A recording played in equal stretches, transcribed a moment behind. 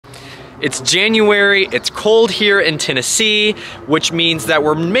It's January, it's cold here in Tennessee, which means that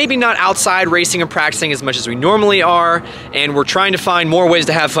we're maybe not outside racing and practicing as much as we normally are, and we're trying to find more ways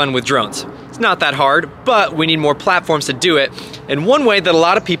to have fun with drones. It's not that hard, but we need more platforms to do it, and one way that a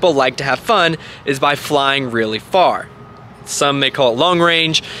lot of people like to have fun is by flying really far. Some may call it long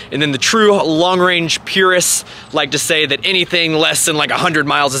range, and then the true long range purists like to say that anything less than like 100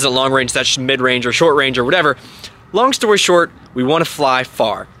 miles isn't long range, that's mid range or short range or whatever. Long story short, we want to fly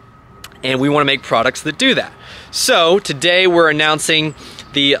far, and we want to make products that do that. So today we're announcing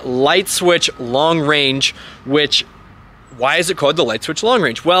the LightSwitch Long Range, which, why is it called the LightSwitch Long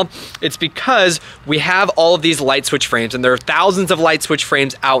Range? Well, it's because we have all of these LightSwitch frames, and there are thousands of LightSwitch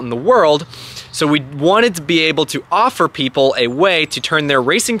frames out in the world. So we wanted to be able to offer people a way to turn their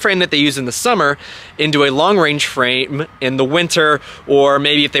racing frame that they use in the summer into a long range frame in the winter, or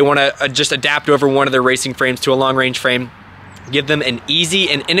maybe if they want to just adapt over one of their racing frames to a long range frame, give them an easy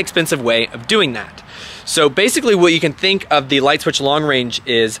and inexpensive way of doing that. So basically what you can think of the LightSwitch Long Range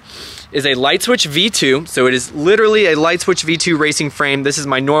is a LightSwitch V2. So it is literally a LightSwitch V2 racing frame. This is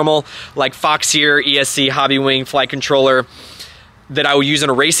my normal like Foxeer ESC Hobby Wing flight controller that I will use in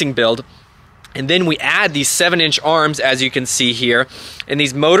a racing build. And then we add these 7-inch arms, as you can see here. And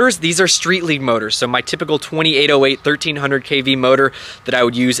these motors, these are Street League motors. So my typical 2808 1300 kV motor that I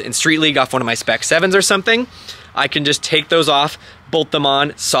would use in Street League off one of my Spec 7s or something, I can just take those off, bolt them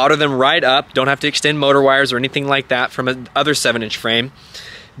on, solder them right up, don't have to extend motor wires or anything like that from another 7-inch frame.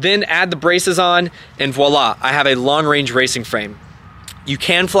 Then add the braces on, and voila, I have a long range racing frame. You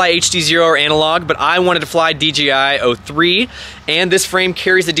can fly HD0 or analog, but I wanted to fly DJI O3, and this frame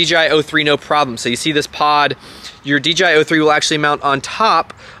carries the DJI O3 no problem. So you see this pod, your DJI O3 will actually mount on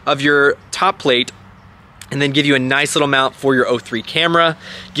top of your top plate and then give you a nice little mount for your O3 camera,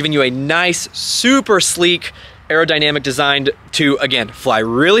 giving you a nice, super sleek aerodynamic design to, again, fly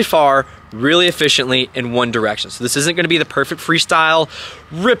really far, really efficiently in one direction. So this isn't gonna be the perfect freestyle,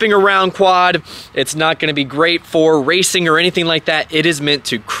 ripping around quad. It's not gonna be great for racing or anything like that. It is meant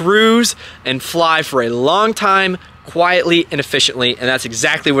to cruise and fly for a long time, quietly and efficiently, and that's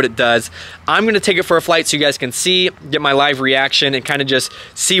exactly what it does. I'm gonna take it for a flight so you guys can see, get my live reaction, and kind of just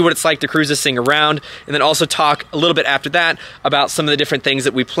see what it's like to cruise this thing around, and then also talk a little bit after that about some of the different things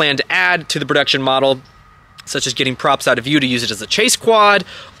that we plan to add to the production model, such as getting props out of view to use it as a chase quad,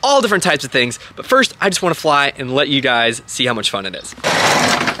 all different types of things. But first, I just want to fly and let you guys see how much fun it is.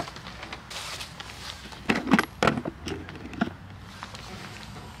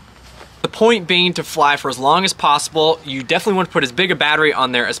 The point being to fly for as long as possible. You definitely want to put as big a battery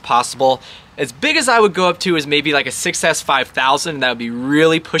on there as possible. As big as I would go up to is maybe like a 6S 5000, and that would be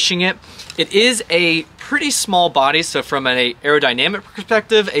really pushing it. It is a pretty small body, so from an aerodynamic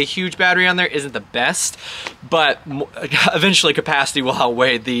perspective, a huge battery on there isn't the best, but eventually capacity will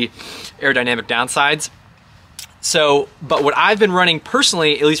outweigh the aerodynamic downsides. So, but what I've been running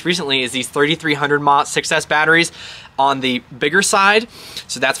personally, at least recently, is these 3300 mAh 6S batteries on the bigger side.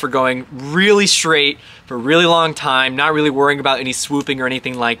 So that's for going really straight for a really long time, not really worrying about any swooping or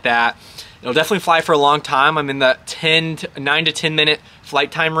anything like that. It'll definitely fly for a long time. I'm in the 9 to 10 minute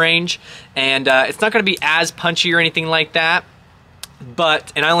flight time range, and it's not gonna be as punchy or anything like that.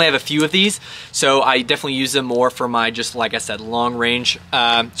 But, and I only have a few of these, so I definitely use them more for my, just like I said, long range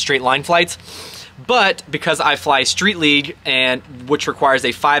straight line flights. But because I fly Street League, and which requires a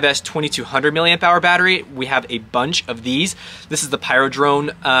 5S 2200 milliamp hour battery, we have a bunch of these. This is the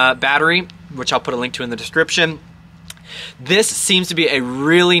Pyrodrone battery, which I'll put a link to in the description. This seems to be a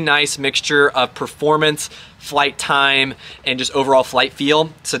really nice mixture of performance, flight time, and just overall flight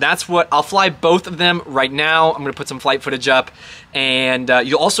feel. So that's what, I'll fly both of them right now. I'm gonna put some flight footage up, and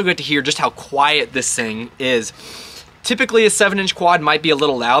you'll also get to hear just how quiet this thing is. Typically a 7-inch quad might be a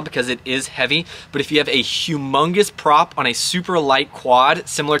little loud because it is heavy, but if you have a humongous prop on a super light quad,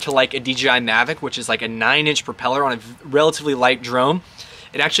 similar to like a DJI Mavic, which is like a 9-inch propeller on a relatively light drone,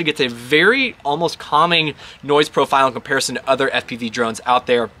 it actually gets a very almost calming noise profile in comparison to other FPV drones out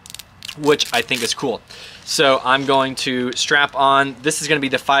there, which I think is cool. So I'm going to strap on, this is gonna be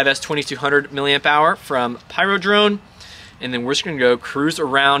the 5S 2200 milliamp hour from Pyrodrone, and then we're just gonna go cruise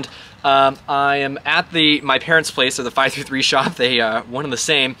around. I am at my parents' place, or the 533 shop, they one and the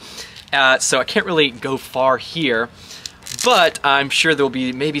same, so I can't really go far here, but I'm sure there'll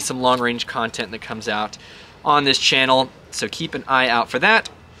be maybe some long range content that comes out on this channel, so keep an eye out for that.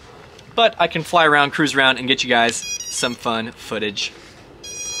 But I can fly around, cruise around, and get you guys some fun footage.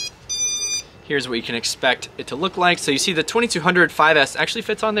 Here's what you can expect it to look like. So you see the 2200 5S actually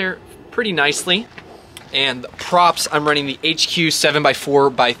fits on there pretty nicely. And the props, I'm running the HQ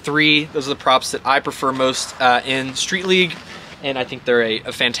 7x4x3. Those are the props that I prefer most in Street League. and I think they're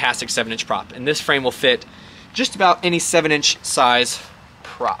a fantastic 7-inch prop. And this frame will fit just about any 7-inch size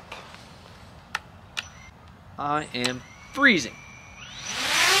prop. I am freezing.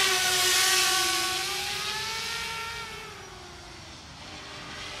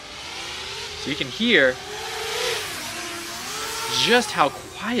 So you can hear just how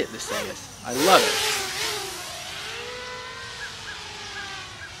quiet this thing is. I love it.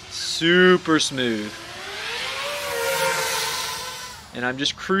 Super smooth. And I'm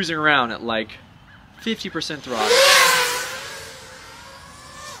just cruising around at like 50% throttle.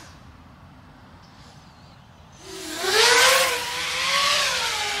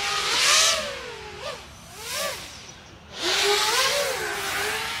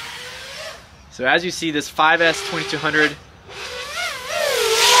 So as you see, this 5S 2200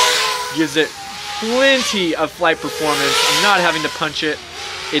 gives it plenty of flight performance. I'm not having to punch it.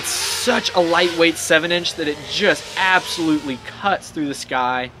 It's such a lightweight 7-inch that it just absolutely cuts through the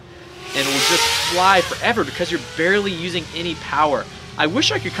sky and will just fly forever because you're barely using any power. I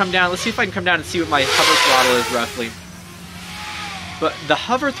wish I could come down. Let's see if I can come down and see what my hover throttle is roughly. But the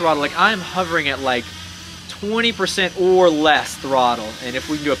hover throttle, like I'm hovering at like 20% or less throttle. And if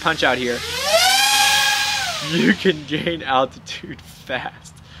we can do a punch out here, you can gain altitude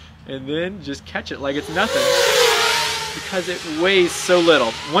fast and then just catch it like it's nothing because it weighs so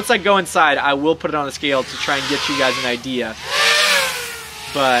little. Once I go inside, I will put it on the scale to try and get you guys an idea.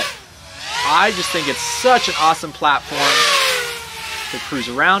 But I just think it's such an awesome platform to cruise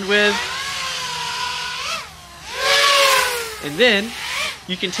around with. And then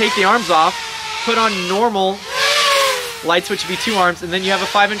you can take the arms off, put on normal LightSwitch V2 arms, and then you have a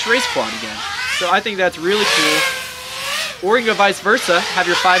 5-inch race quad again. So I think that's really cool. Or you can go vice versa, have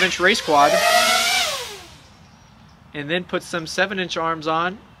your 5-inch race quad, and then put some 7-inch arms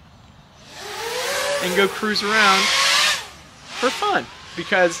on and go cruise around for fun.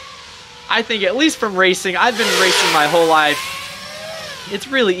 Because I think, at least from racing, I've been racing my whole life. It's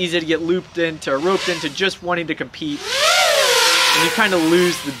really easy to get roped into just wanting to compete. And you kind of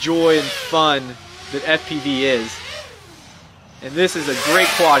lose the joy and fun that FPV is. And this is a great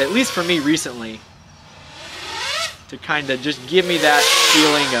quad, at least for me recently, to kind of just give me that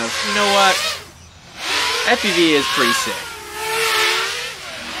feeling of, you know what, FPV is pretty sick.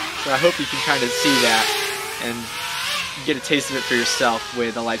 So I hope you can kind of see that and get a taste of it for yourself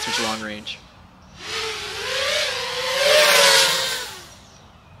with a LightSwitch long range.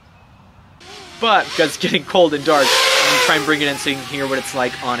 But because it's getting cold and dark, I'm going to try and bring it in so you can hear what it's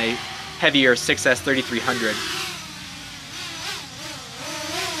like on a heavier 6S 3300.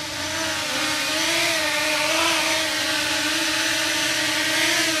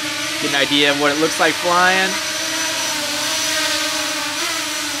 Get an idea of what it looks like flying.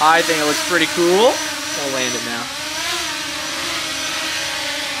 I think it looks pretty cool. We'll land it now.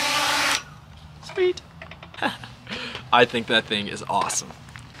 Sweet. I think that thing is awesome.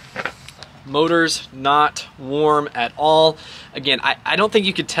 Motor's not warm at all. Again, I don't think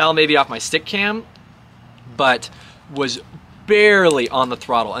you could tell maybe off my stick cam, but was barely on the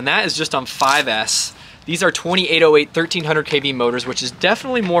throttle. And that is just on 5S. These are 2808 1300 kV motors, which is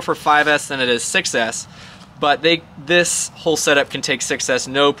definitely more for 5S than it is 6S. But this whole setup can take 6S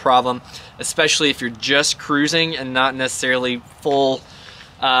no problem, especially if you're just cruising and not necessarily full,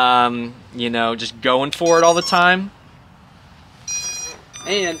 you know, just going for it all the time.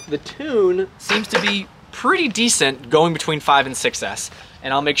 And the tune seems to be pretty decent going between 5 and 6S.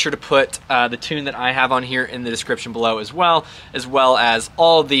 And I'll make sure to put the tune that I have on here in the description below as well as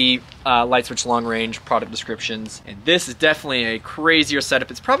all the LightSwitch long range product descriptions. And this is definitely a crazier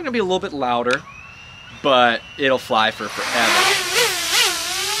setup. It's probably gonna be a little bit louder, but it'll fly for forever.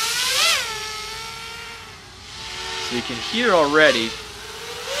 So you can hear already,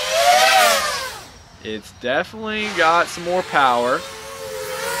 it's definitely got some more power.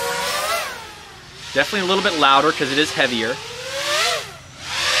 Definitely a little bit louder because it is heavier.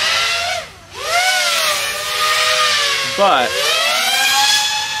 But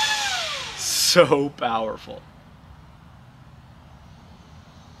so powerful.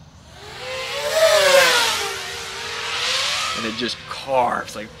 And it just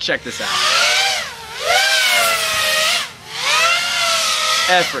carves. Like, check this out.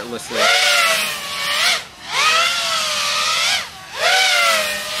 Effortlessly.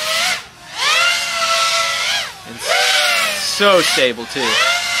 And so stable too.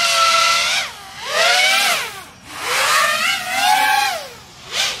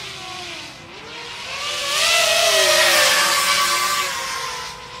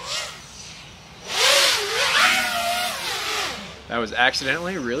 That was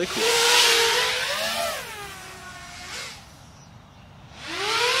accidentally really cool.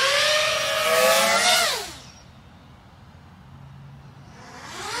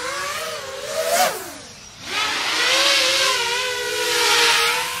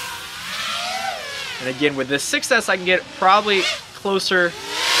 again, with this 6S, I can get probably closer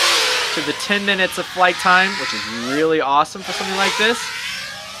to the 10 minutes of flight time, which is really awesome for something like this.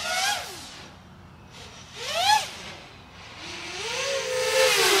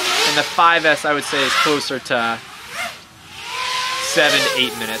 And the 5S, I would say, is closer to 7 to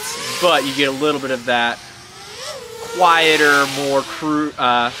 8 minutes, but you get a little bit of that quieter, more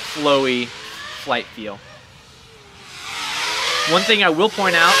flowy flight feel. One thing I will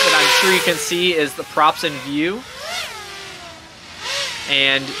point out that I'm sure you can see is the props in view.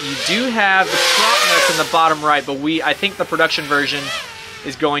 And you do have the prop nuts in the bottom right, but I think the production version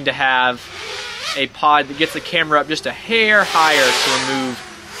is going to have a pod that gets the camera up just a hair higher to remove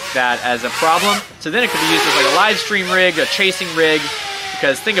that as a problem. So then it could be used as like a live stream rig, a chasing rig,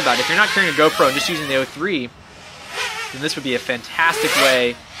 because think about it, if you're not carrying a GoPro and just using the O3, then this would be a fantastic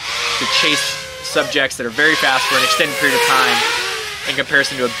way to chase subjects that are very fast for an extended period of time in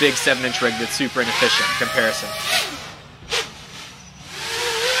comparison to a big 7-inch rig that's super inefficient in comparison.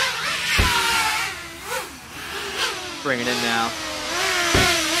 Bring it in now.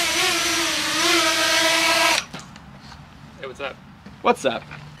 Hey, what's up? What's up?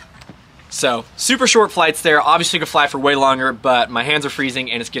 So, super short flights there. Obviously you could fly for way longer, but my hands are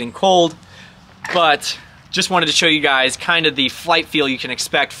freezing and it's getting cold. But just wanted to show you guys kind of the flight feel you can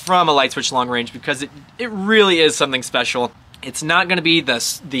expect from a LightSwitch long range, because it really is something special. It's not going to be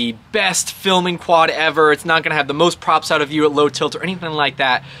the best filming quad ever. It's not going to have the most props out of you at low tilt or anything like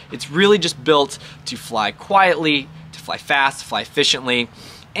that. It's really just built to fly quietly, to fly fast, to fly efficiently,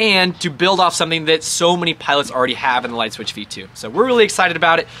 and to build off something that so many pilots already have in the LightSwitch V2. So we're really excited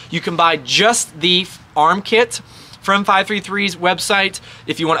about it. You can buy just the ARM kit from 533's website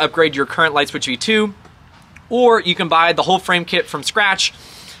if you want to upgrade your current LightSwitch V2, or you can buy the whole frame kit from scratch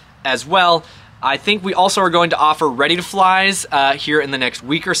as well. I think we also are going to offer ready-to-flies here in the next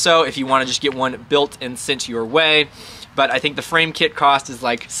week or so if you want to just get one built and sent your way. But I think the frame kit cost is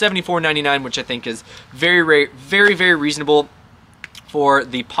like $74.99, which I think is very, very reasonable for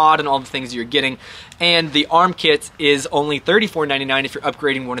the pod and all the things you're getting. And the ARM kit is only $34.99 if you're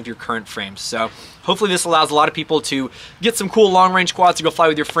upgrading one of your current frames. So hopefully this allows a lot of people to get some cool long-range quads to go fly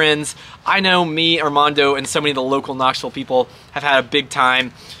with your friends. I know me, Armando, and so many of the local Knoxville people have had a big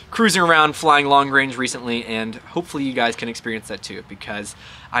time cruising around flying long range recently, and hopefully you guys can experience that too, because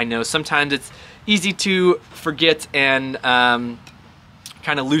I know sometimes it's easy to forget and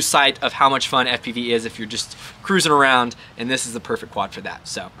kind of lose sight of how much fun FPV is if you're just cruising around, and this is the perfect quad for that.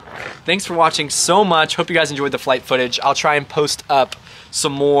 So thanks for watching so much. Hope you guys enjoyed the flight footage. I'll try and post up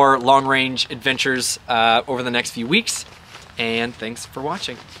some more long range adventures over the next few weeks, and thanks for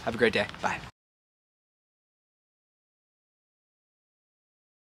watching. Have a great day. Bye.